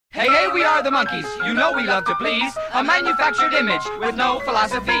we are the Monkees, you know we love to please. A manufactured image with no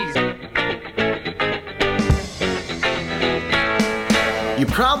philosophies. You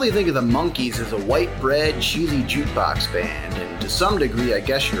probably think of the Monkees as a white bread, cheesy jukebox band, and to some degree I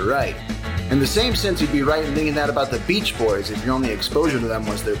guess you're right. In the same sense, you'd be right in thinking that about the Beach Boys if your only exposure to them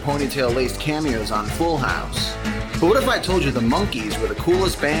was their ponytail-laced cameos on Full House. But what if I told you the Monkees were the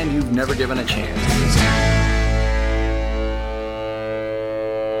coolest band you've never given a chance?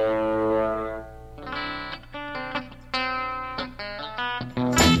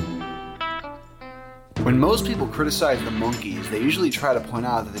 When most people criticize the Monkees, they usually try to point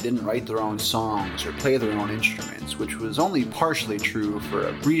out that they didn't write their own songs or play their own instruments, which was only partially true for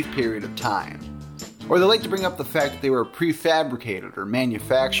a brief period of time. Or they like to bring up the fact that they were prefabricated or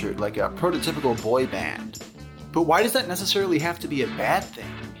manufactured like a prototypical boy band. But why does that necessarily have to be a bad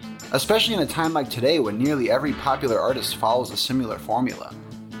thing? Especially in a time like today when nearly every popular artist follows a similar formula.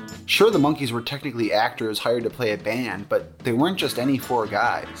 Sure, the Monkees were technically actors hired to play a band, but they weren't just any four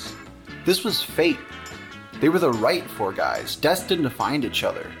guys. This was fate. They were the right four guys, destined to find each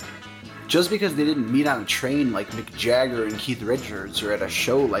other. Just because they didn't meet on a train like Mick Jagger and Keith Richards or at a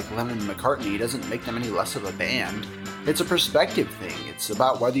show like Lennon and McCartney doesn't make them any less of a band. It's a perspective thing. It's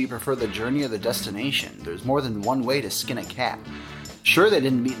about whether you prefer the journey or the destination. There's more than one way to skin a cat. Sure, they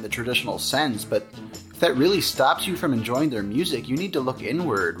didn't meet in the traditional sense, but if that really stops you from enjoying their music, you need to look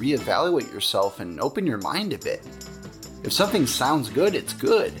inward, reevaluate yourself, and open your mind a bit. If something sounds good, it's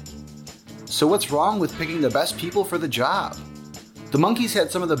good. So what's wrong with picking the best people for the job? The Monkees had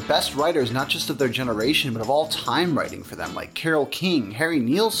some of the best writers not just of their generation, but of all time writing for them, like Carole King, Harry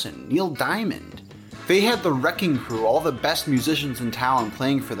Nilsson, Neil Diamond. They had the Wrecking Crew, all the best musicians in town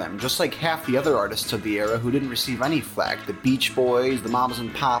playing for them, just like half the other artists of the era who didn't receive any flack. The Beach Boys, the Mamas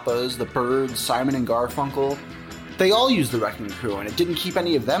and Papas, the Byrds, Simon and Garfunkel. They all used the Wrecking Crew, and it didn't keep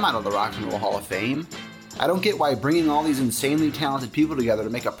any of them out of the Rock and Roll Hall of Fame. I don't get why bringing all these insanely talented people together to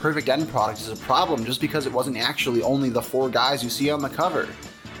make a perfect end product is a problem just because it wasn't actually only the four guys you see on the cover.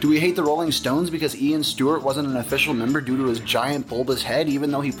 Do we hate the Rolling Stones because Ian Stewart wasn't an official member due to his giant bulbous head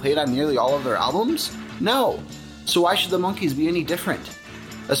even though he played on nearly all of their albums? No. So why should the Monkees be any different?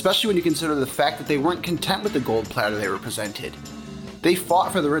 Especially when you consider the fact that they weren't content with the gold platter they were presented. They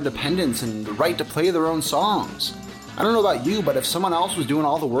fought for their independence and the right to play their own songs. I don't know about you, but if someone else was doing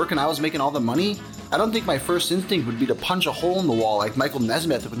all the work and I was making all the money, I don't think my first instinct would be to punch a hole in the wall like Michael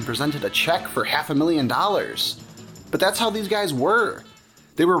Nesmith when presented a check for $500,000. But that's how these guys were.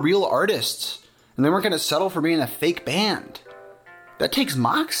 They were real artists, and they weren't going to settle for being a fake band. That takes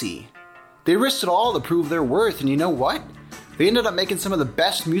moxie. They risked it all to prove their worth, and you know what? They ended up making some of the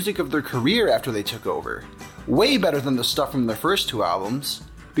best music of their career after they took over. Way better than the stuff from their first two albums.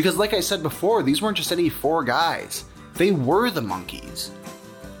 Because like I said before, these weren't just any four guys. They were the Monkees.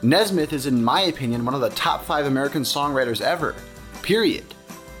 Nesmith is, in my opinion, one of the top 5 American songwriters ever. Period.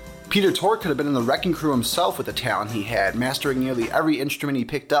 Peter Tork could have been in the Wrecking Crew himself with the talent he had, mastering nearly every instrument he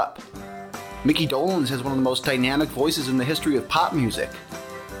picked up. Mickey Dolenz has one of the most dynamic voices in the history of pop music.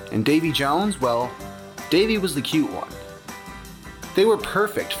 And Davy Jones, well, Davy was the cute one. They were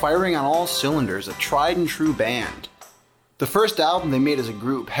perfect, firing on all cylinders, a tried and true band. The first album they made as a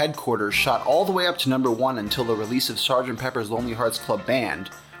group, Headquarters, shot all the way up to number 1 until the release of Sgt. Pepper's Lonely Hearts Club Band,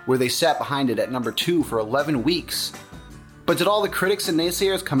 where they sat behind it at number 2 for 11 weeks. But did all the critics and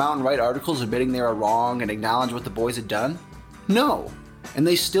naysayers come out and write articles admitting they were wrong and acknowledge what the boys had done? No, and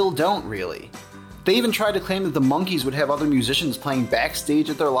they still don't really. They even tried to claim that the Monkees would have other musicians playing backstage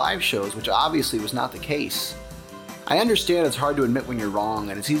at their live shows, which obviously was not the case. I understand it's hard to admit when you're wrong,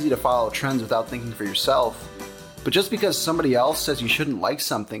 and it's easy to follow trends without thinking for yourself. But just because somebody else says you shouldn't like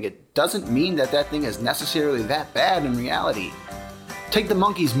something, it doesn't mean that that thing is necessarily that bad in reality. Take the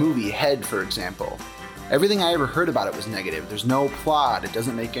Monkees movie, Head, for example. Everything I ever heard about it was negative. There's no plot, it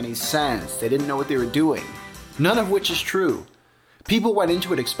doesn't make any sense, they didn't know what they were doing. None of which is true. People went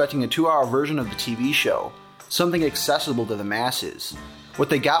into it expecting a 2-hour version of the TV show, something accessible to the masses. What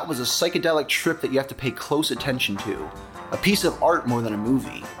they got was a psychedelic trip that you have to pay close attention to. A piece of art more than a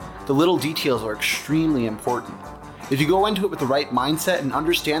movie. The little details are extremely important. If you go into it with the right mindset and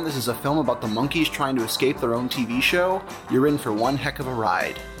understand this is a film about the Monkees trying to escape their own TV show, you're in for one heck of a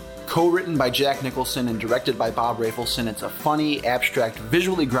ride. Co-written by Jack Nicholson and directed by Bob Rafelson, it's a funny, abstract,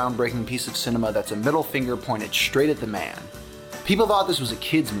 visually groundbreaking piece of cinema that's a middle finger pointed straight at the man. People thought this was a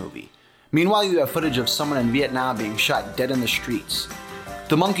kid's movie. Meanwhile, you have footage of someone in Vietnam being shot dead in the streets.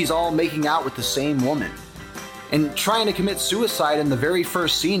 The Monkees all making out with the same woman. And trying to commit suicide in the very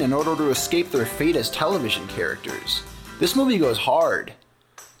first scene in order to escape their fate as television characters. This movie goes hard.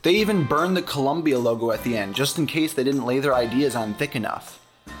 They even burned the Columbia logo at the end, just in case they didn't lay their ideas on thick enough.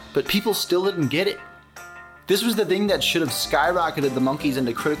 But people still didn't get it. This was the thing that should have skyrocketed the Monkees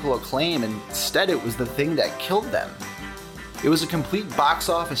into critical acclaim, and instead it was the thing that killed them. It was a complete box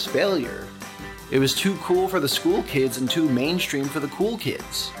office failure. It was too cool for the school kids and too mainstream for the cool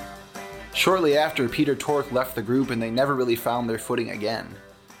kids. Shortly after, Peter Tork left the group and they never really found their footing again.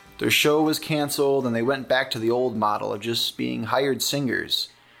 Their show was canceled and they went back to the old model of just being hired singers.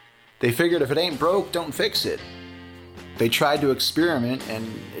 They figured if it ain't broke, don't fix it. They tried to experiment and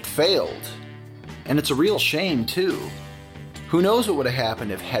it failed. And it's a real shame too. Who knows what would have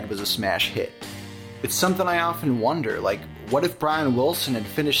happened if Head was a smash hit? It's something I often wonder, like, what if Brian Wilson had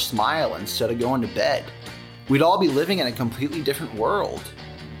finished Smile instead of going to bed? We'd all be living in a completely different world.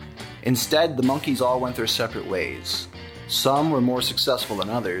 Instead, the Monkees all went their separate ways. Some were more successful than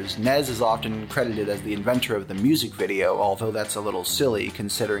others. Nez is often credited as the inventor of the music video, although that's a little silly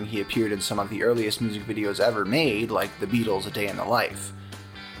considering he appeared in some of the earliest music videos ever made, like The Beatles' A Day in the Life.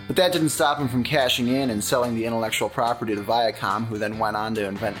 But that didn't stop him from cashing in and selling the intellectual property to Viacom, who then went on to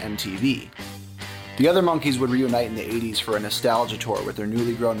invent MTV. The other Monkees would reunite in the 80s for a nostalgia tour with their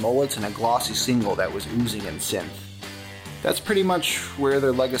newly grown mullets and a glossy single that was oozing in synth. That's pretty much where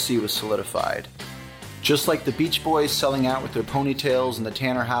their legacy was solidified. Just like the Beach Boys selling out with their ponytails in the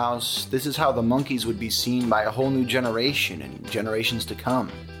Tanner house, this is how the Monkees would be seen by a whole new generation and generations to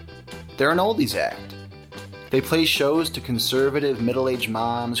come. They're an oldies act. They play shows to conservative, middle-aged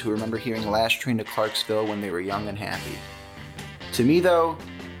moms who remember hearing Last Train to Clarksville when they were young and happy. To me, though,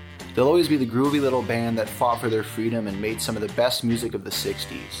 they'll always be the groovy little band that fought for their freedom and made some of the best music of the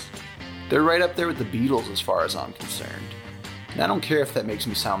 60s. They're right up there with the Beatles as far as I'm concerned. And I don't care if that makes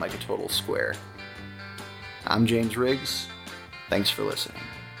me sound like a total square. I'm James Riggs. Thanks for listening.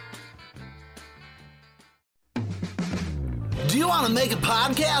 Do you want to make a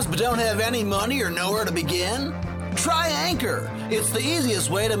podcast but don't have any money or nowhere to begin? Try Anchor. It's the easiest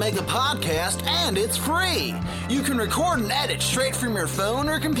way to make a podcast and it's free. You can record and edit straight from your phone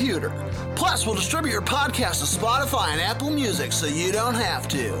or computer. Plus, we'll distribute your podcast to Spotify and Apple Music so you don't have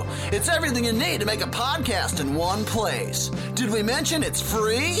to. It's everything you need to make a podcast in one place. Did we mention it's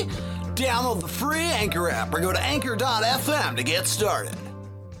free? Download the free Anchor app or go to anchor.fm to get started.